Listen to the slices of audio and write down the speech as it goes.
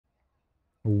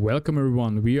Welcome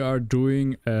everyone, we are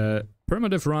doing a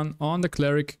permadeath run on the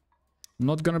cleric. I'm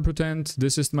not gonna pretend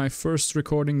this is my first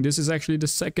recording, this is actually the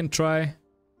second try.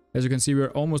 As you can see,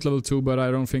 we're almost level 2, but I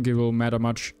don't think it will matter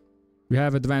much. We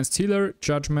have advanced healer,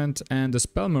 judgment and the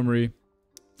spell memory.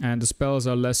 And the spells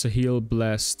are lesser heal,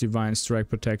 bless, divine strike,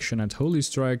 protection and holy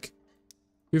strike.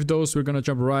 With those we're gonna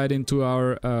jump right into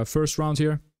our first round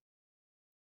here.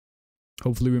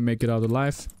 Hopefully we make it out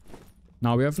alive.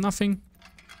 Now we have nothing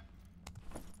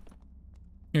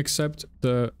except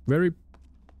the very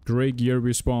grey gear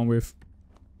we spawn with.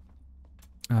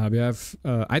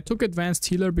 I took advanced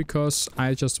healer because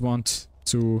I just want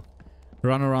to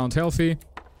run around healthy,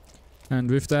 and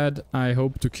with that I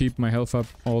hope to keep my health up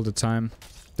all the time.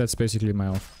 That's basically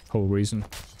my whole reason.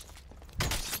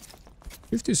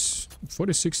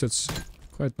 46, that's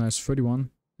quite nice. 31,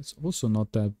 it's also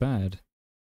not that bad.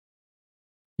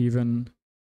 Even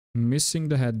missing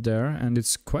the head there, and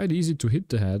it's quite easy to hit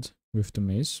the head with the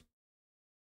mace.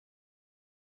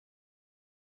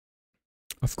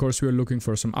 Of course we are looking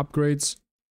for some upgrades.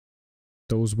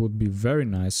 Those would be very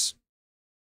nice.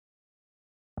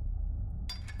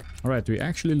 Alright, we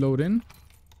actually load in.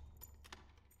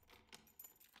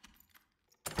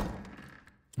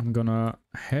 I'm gonna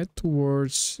head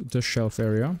towards the shelf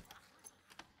area.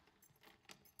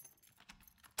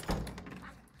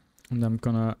 And I'm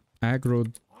gonna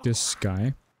aggro this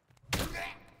guy.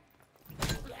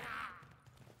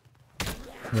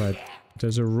 Right,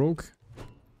 there's a rogue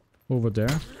over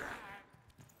there.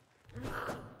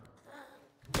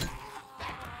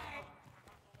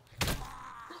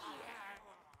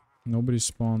 Nobody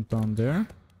spawned down there.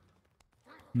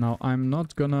 Now I'm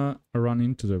not gonna run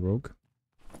into the rogue.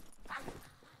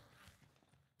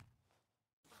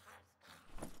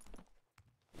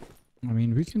 I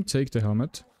mean, we can take the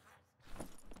helmet.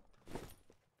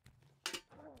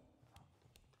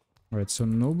 Alright, so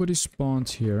nobody spawned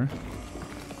here.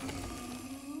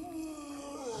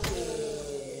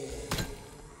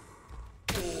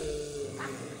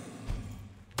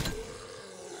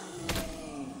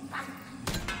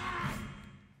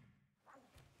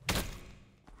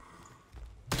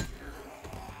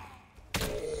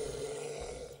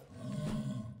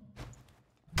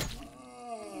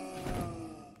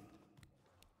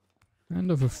 Kind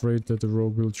of afraid that the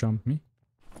rogue will jump me.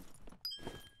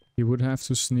 He would have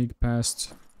to sneak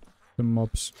past the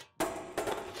mobs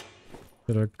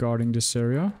that are guarding this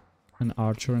area. An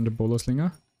archer and a bola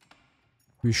slinger.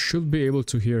 We should be able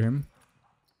to hear him.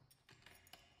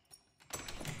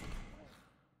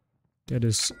 That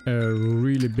is a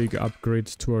really big upgrade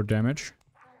to our damage.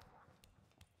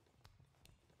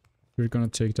 We're gonna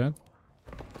take that.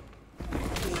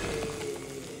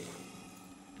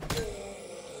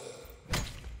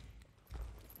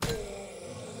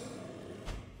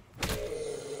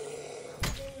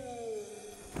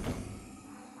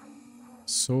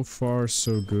 So far,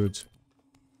 so good.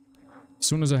 As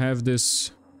soon as I have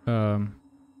this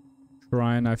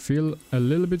shrine, I feel a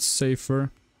little bit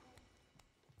safer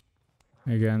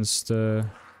against the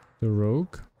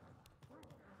rogue.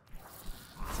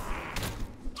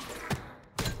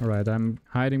 Alright, I'm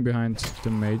hiding behind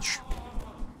the mage.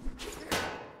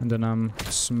 And then I'm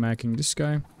smacking this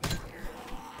guy.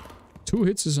 2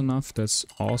 hits is enough, that's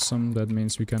awesome. That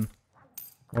means we can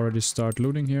already start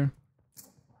looting here.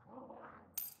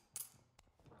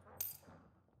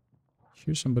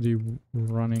 Here's somebody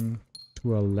running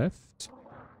to our left.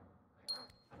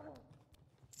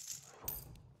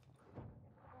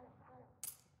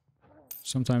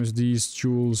 Sometimes these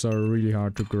jewels are really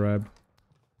hard to grab.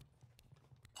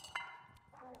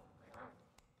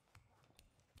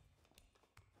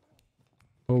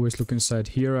 Always look inside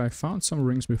here. I found some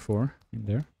rings before in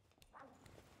there.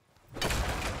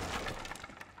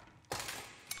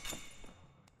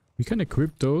 We can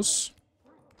equip those.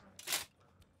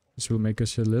 This will make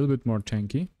us a little bit more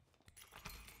tanky.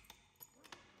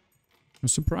 I'm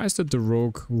surprised that the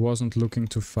rogue wasn't looking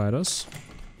to fight us.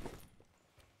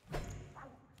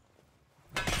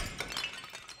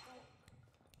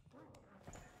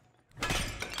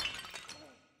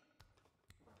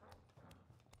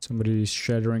 Somebody is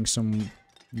shattering some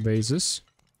vases.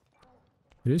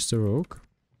 It is the rogue.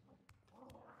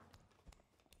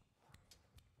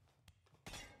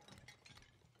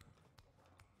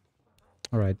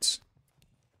 Alright.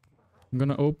 I'm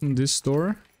gonna open this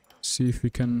door. See if we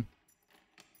can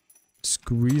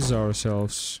squeeze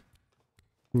ourselves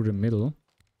through the middle.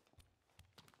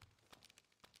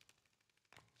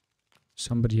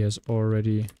 Somebody has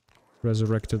already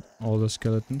resurrected all the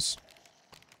skeletons.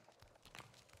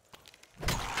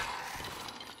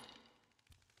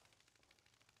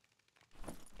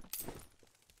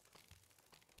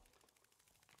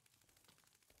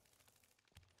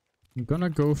 I'm gonna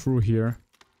go through here.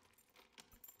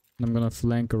 And I'm gonna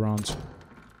flank around.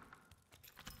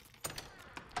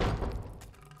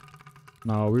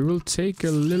 Now we will take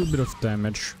a little bit of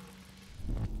damage.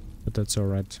 But that's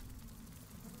alright.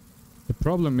 The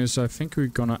problem is I think we're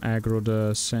gonna aggro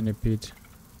the centipede.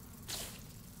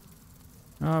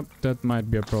 That might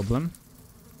be a problem.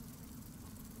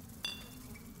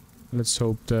 Let's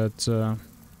hope that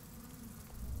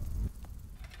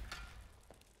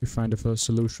we find a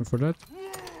solution for that.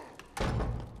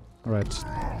 Alright.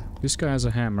 This guy has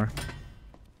a hammer.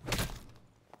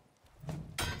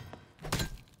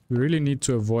 We really need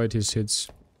to avoid his hits.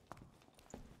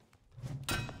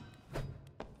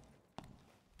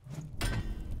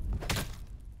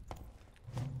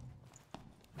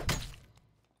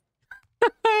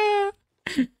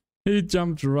 He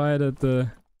jumped right at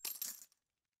the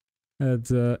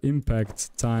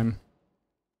impact time.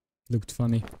 Looked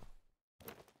funny.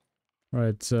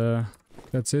 Right,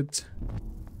 that's it.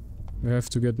 We have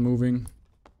to get moving.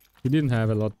 He didn't have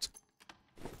a lot.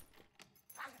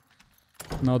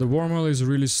 Now the Warmaul is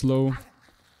really slow.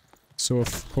 So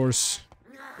of course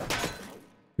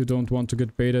you don't want to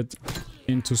get baited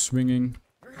into swinging.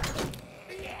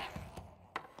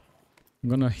 I'm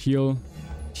gonna heal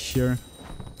here.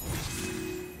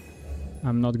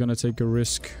 I'm not gonna take a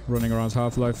risk running around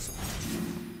Half-Life.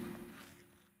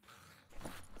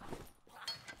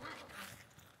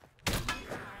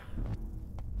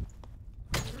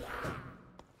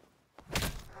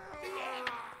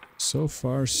 So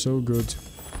far, so good.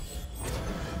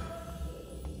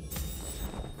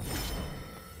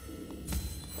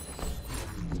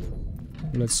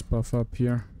 Let's buff up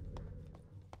here.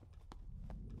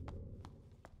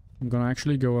 I'm gonna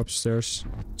actually go upstairs.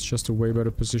 It's just a way better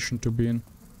position to be in.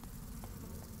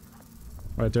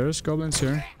 Right, there's goblins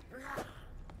here.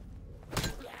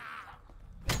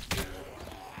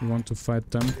 We want to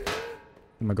fight them.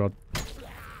 Oh my god.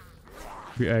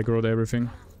 We aggroed everything.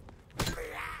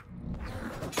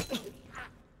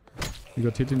 We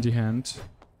got hit in the hand.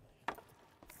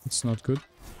 It's not good.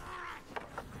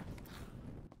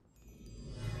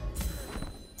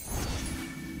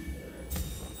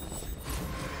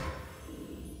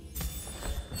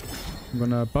 I'm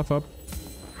gonna buff up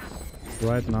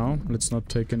right now. Let's not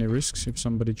take any risks if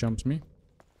somebody jumps me.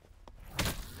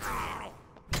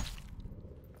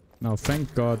 Now,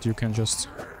 thank God you can just...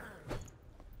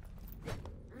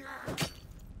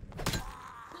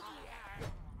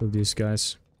 kill these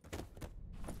guys.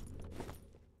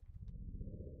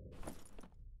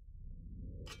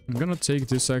 I'm gonna take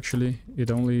this actually.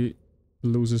 It only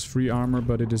loses 3 armor,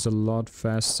 but it is a lot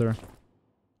faster.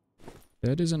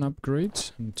 That is an upgrade.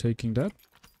 I'm taking that.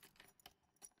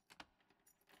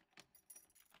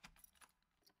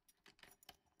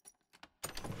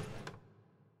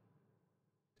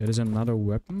 That is another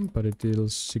weapon, but it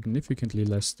deals significantly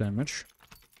less damage.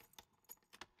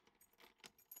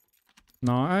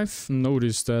 Now I've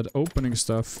noticed that opening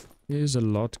stuff is a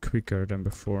lot quicker than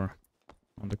before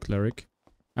on the cleric.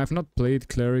 I've not played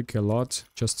cleric a lot,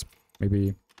 just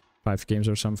maybe 5 games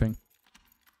or something.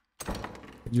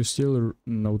 You still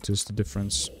notice the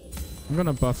difference. I'm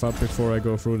gonna buff up before I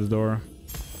go through the door.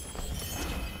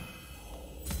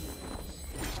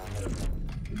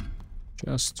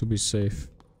 Just to be safe.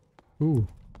 Ooh.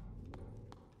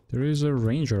 There is a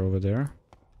ranger over there.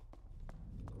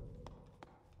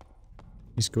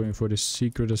 He's going for the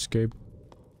secret escape.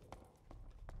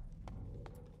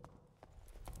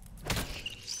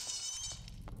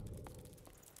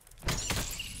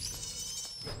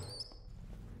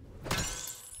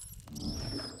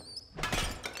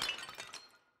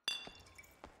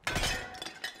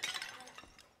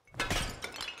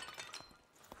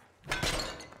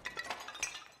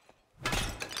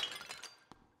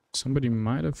 Somebody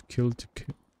might have killed...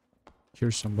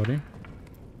 Here's somebody.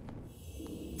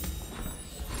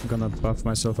 I'm gonna buff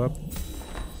myself up.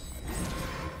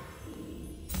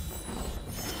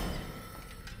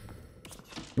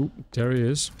 Ooh, there he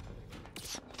is.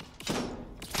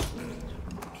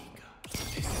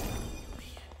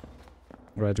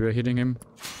 Right, we are hitting him.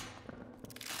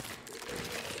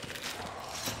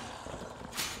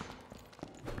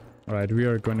 Alright, we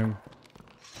are going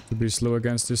to be slow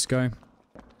against this guy.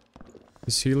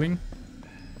 He's healing.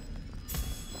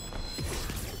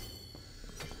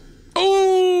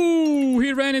 Oh!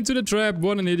 He ran into the trap.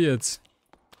 What an idiot.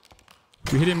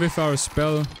 We hit him with our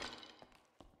spell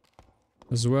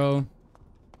as well.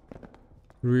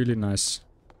 Really nice.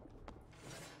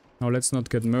 Now let's not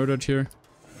get murdered here.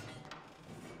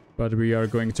 But we are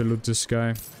going to loot this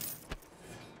guy.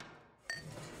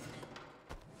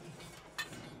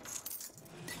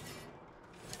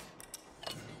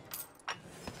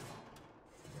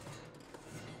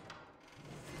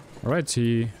 Alright,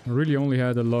 he really only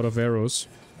had a lot of arrows.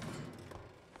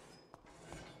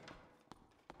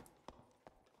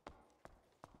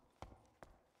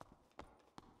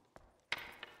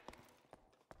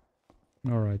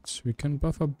 Alright, we can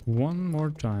buff up one more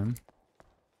time.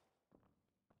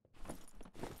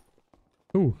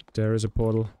 Ooh, there is a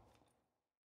portal.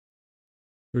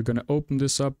 We're gonna open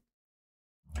this up.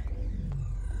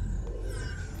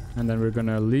 And then we're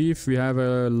gonna leave. We have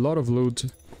a lot of loot.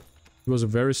 It was a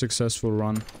very successful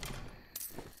run.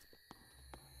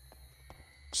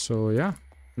 So yeah,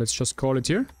 let's just call it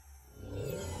here.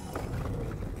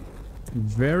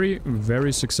 Very,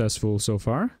 very successful so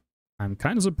far. I'm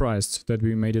kind of surprised that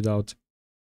we made it out.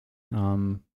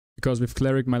 Because with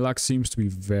Cleric my luck seems to be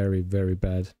very, very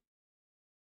bad.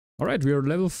 Alright, we are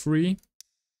level 3.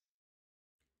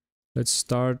 Let's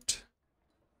start.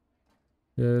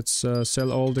 Let's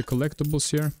sell all the collectibles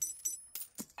here.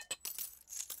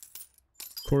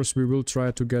 Of course, we will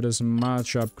try to get as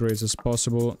much upgrades as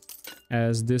possible,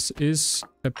 as this is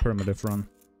a permadeath run.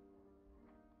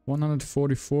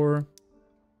 144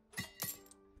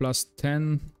 plus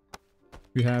 10.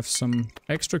 We have some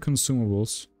extra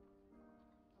consumables.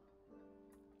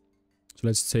 So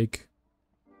let's take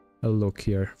a look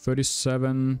here.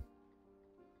 37.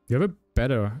 We have a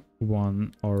better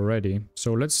one already.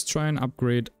 So let's try and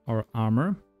upgrade our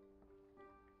armor.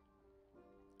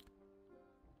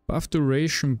 Buff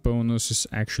duration bonus is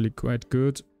actually quite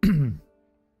good.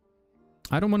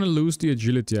 I don't want to lose the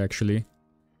agility actually.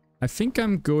 I think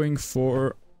I'm going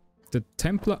for the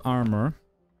Templar armor.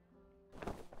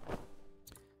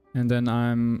 And then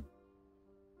I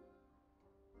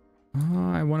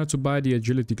wanted to buy the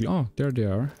agility. Oh, there they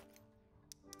are.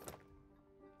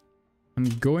 I'm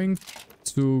going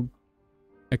to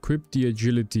equip the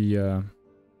agility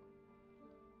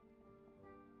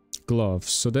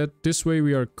gloves, so that this way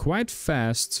we are quite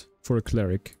fast for a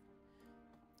cleric.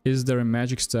 Is there a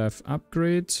magic staff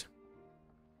upgrade?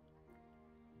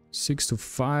 6 to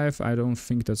 5, I don't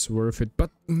think that's worth it,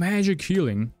 but magic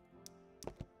healing.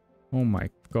 Oh my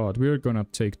god, we're gonna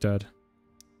take that.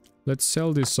 Let's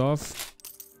sell this off.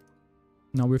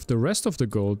 Now with the rest of the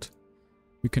gold,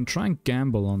 we can try and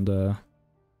gamble on the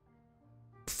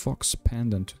Fox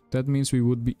Pendant. That means we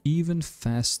would be even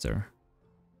faster.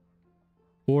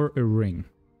 Or a ring.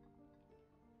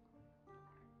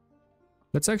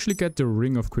 Let's actually get the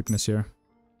Ring of Quickness here.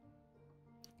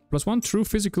 Plus 1 true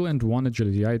physical and 1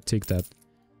 agility. I take that.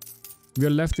 We are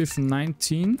left with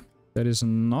 19. That is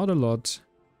not a lot.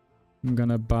 I'm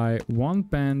gonna buy 1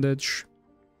 bandage.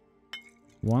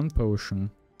 1 potion.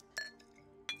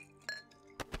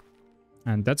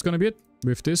 And that's gonna be it.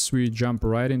 With this, we jump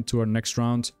right into our next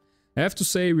round. I have to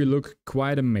say, we look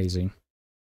quite amazing.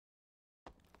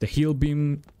 The Heal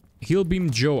Beam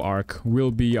Joe arc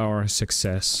will be our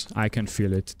success. I can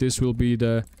feel it. This will be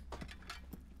the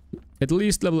at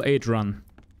least level 8 run.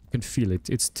 I can feel it.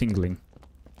 It's tingling.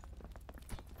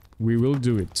 We will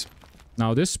do it.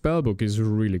 Now this spellbook is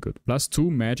really good. Plus 2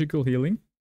 magical healing.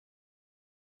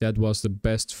 That was the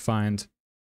best find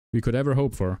we could ever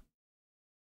hope for.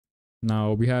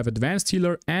 Now we have advanced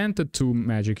healer and the 2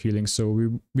 magic healing,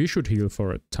 so we should heal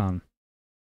for a ton.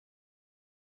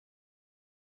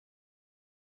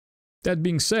 That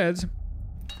being said,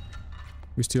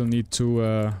 we still need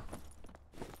to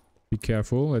be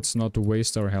careful. Let's not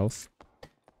waste our health.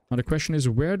 Now the question is,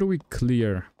 where do we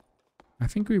clear? I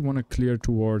think we want to clear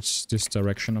towards this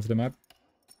direction of the map.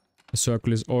 The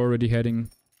circle is already heading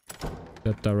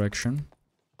that direction.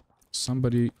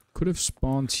 Somebody could have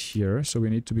spawned here, so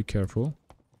we need to be careful.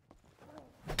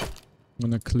 I'm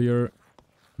gonna clear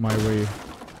my way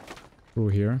through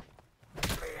here.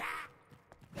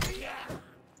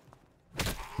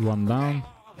 1 down.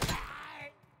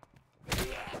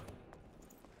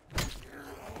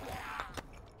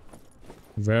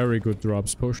 Very good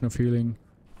drops. Potion of healing.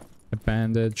 A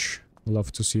bandage.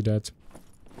 Love to see that.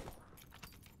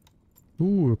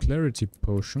 Ooh, a clarity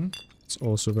potion. It's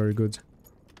also very good.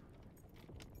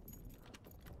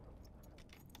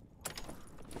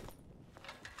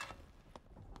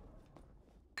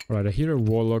 Alright, I hear a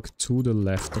warlock to the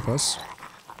left of us.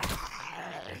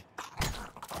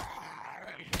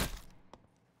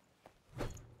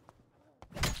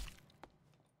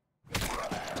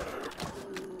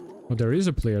 Oh, there is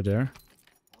a player there.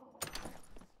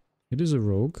 It is a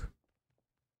rogue.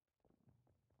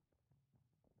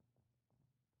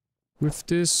 With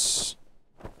this,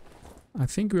 I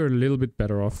think we're a little bit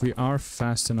better off. We are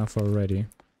fast enough already.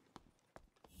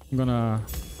 I'm gonna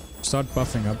start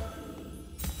buffing up.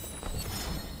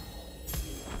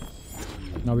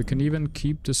 Now we can even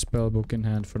keep the spellbook in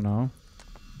hand for now.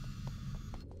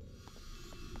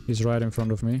 He's right in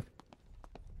front of me.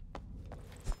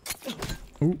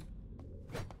 Ooh.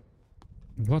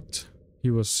 What? He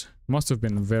was... Must have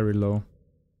been very low.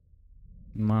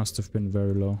 Must have been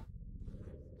very low.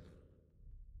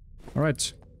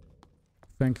 Alright.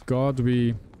 Thank God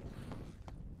we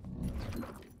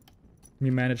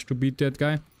managed to beat that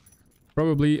guy.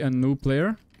 Probably a new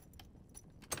player.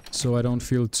 So I don't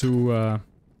feel too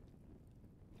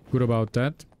good about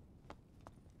that.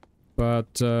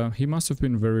 But he must have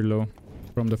been very low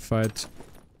from the fight.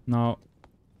 Now,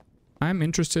 I'm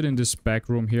interested in this back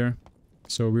room here.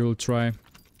 So we will try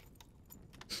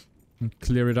and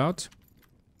clear it out.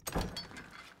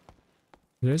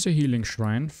 There's a healing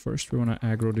shrine. First we want to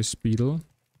aggro this beetle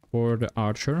or the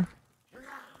archer.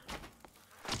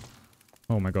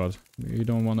 Oh my god. We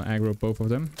don't want to aggro both of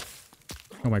them.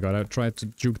 Oh my god, I tried to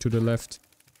juke to the left.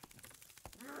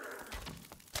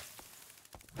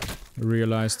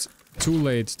 Realized too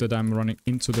late that I'm running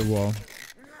into the wall.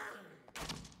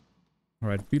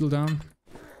 Alright, beetle down.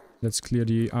 Let's clear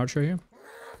the archer here.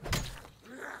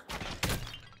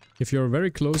 If you're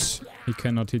very close, he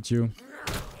cannot hit you.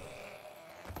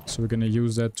 So we're gonna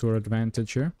use that to our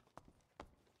advantage here.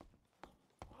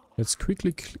 Let's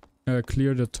quickly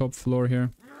clear the top floor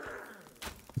here.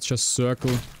 Let's just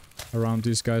circle around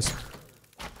these guys.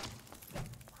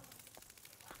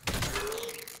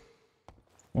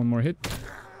 One more hit.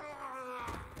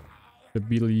 The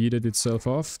beetle yeeted itself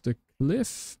off the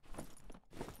cliff.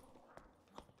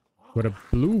 What a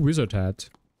blue wizard hat.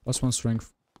 +1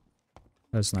 strength.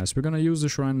 That's nice. We're gonna use the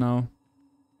shrine now.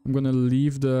 I'm gonna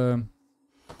leave the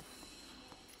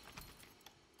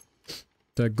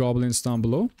goblins down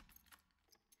below.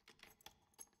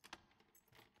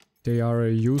 They are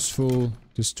a useful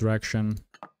distraction.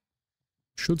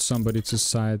 Should somebody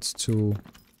decide to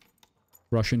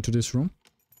rush into this room.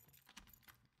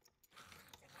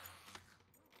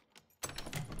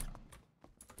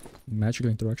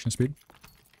 Magical interaction speed.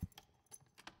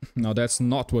 Now that's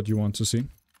not what you want to see.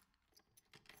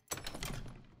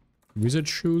 Wizard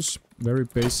shoes, very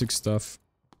basic stuff.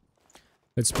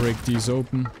 Let's break these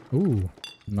open. Ooh,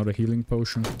 another healing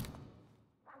potion.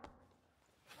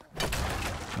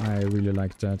 I really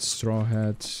like that. Straw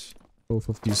hat. Both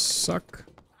of these suck.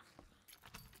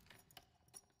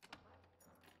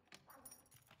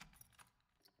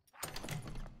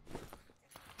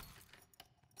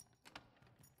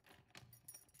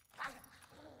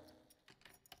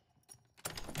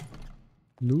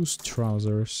 Loose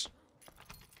trousers.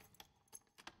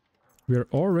 We are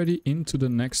already into the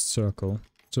next circle.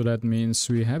 So that means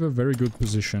we have a very good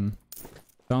position.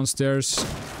 Downstairs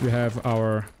we have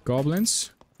our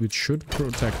goblins, which should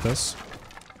protect us.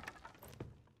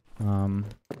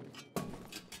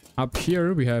 Up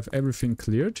here we have everything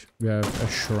cleared. We have a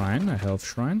shrine, a health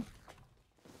shrine.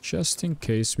 Just in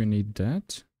case we need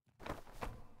that.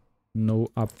 No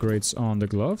upgrades on the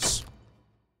gloves.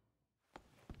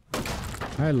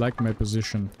 I like my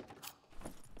position.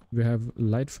 We have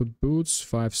Lightfoot boots,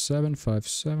 5-7,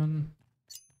 5-7.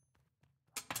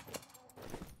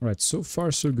 Right, so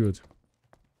far so good.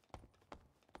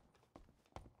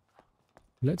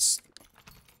 Let's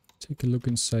take a look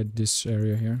inside this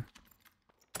area here.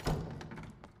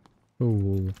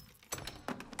 Oh,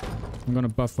 I'm gonna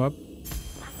buff up.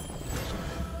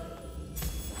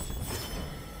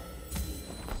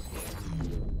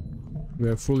 We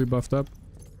are fully buffed up.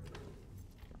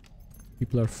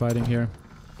 People are fighting here.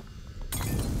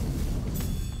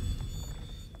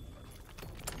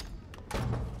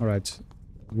 Alright,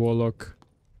 Warlock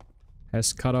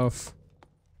has cut off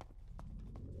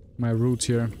my route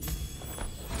here.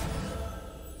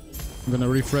 I'm gonna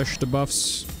refresh the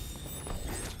buffs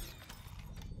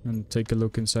and take a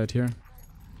look inside here.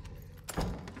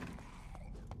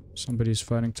 Somebody's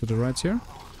fighting to the right here.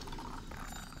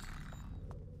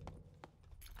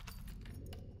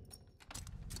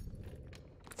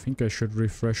 I think I should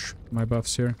refresh my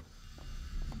buffs here.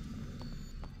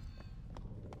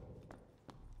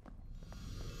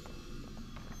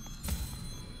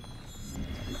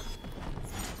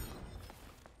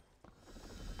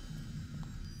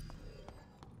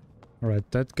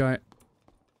 Alright, that guy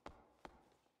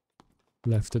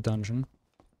left the dungeon.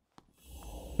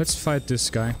 Let's fight this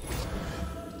guy.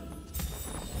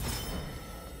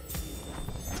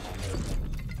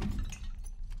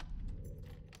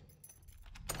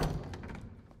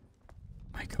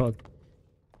 My god.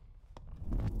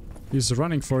 He's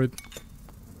running for it.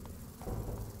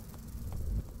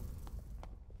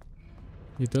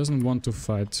 He doesn't want to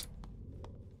fight.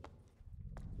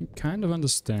 I kind of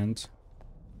understand.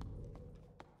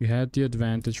 We had the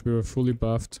advantage, we were fully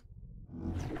buffed.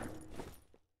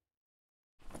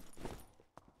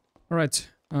 Alright.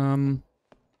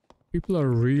 People are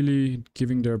really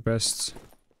giving their best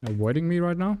avoiding me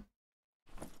right now.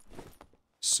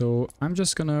 So I'm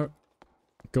just gonna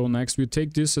go next. We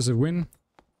take this as a win.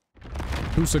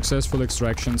 2 successful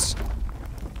extractions.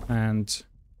 And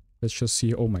let's just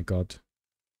see. Oh my god.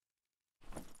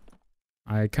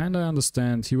 I kinda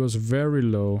understand. He was very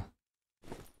low.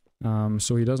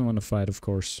 So he doesn't want to fight, of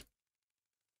course.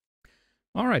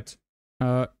 Alright.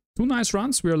 2 nice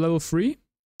runs. We are level 3.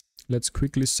 Let's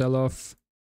quickly sell off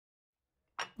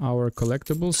our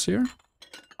collectibles here.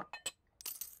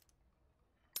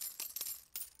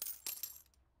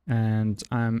 And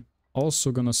I'm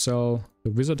also gonna sell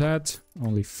the wizard hat.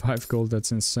 Only 5 gold,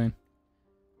 that's insane.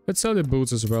 Let's sell the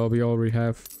boots as well. We already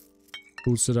have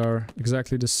boots that are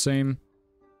exactly the same.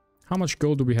 How much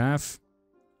gold do we have?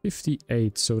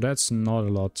 58, so that's not a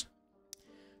lot.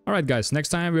 Alright guys, next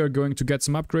time we are going to get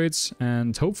some upgrades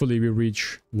and hopefully we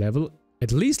reach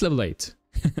at least level 8.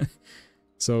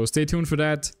 So stay tuned for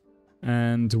that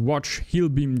and watch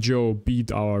Heelbeam Joe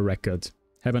beat our record.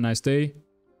 Have a nice day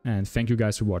and thank you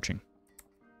guys for watching.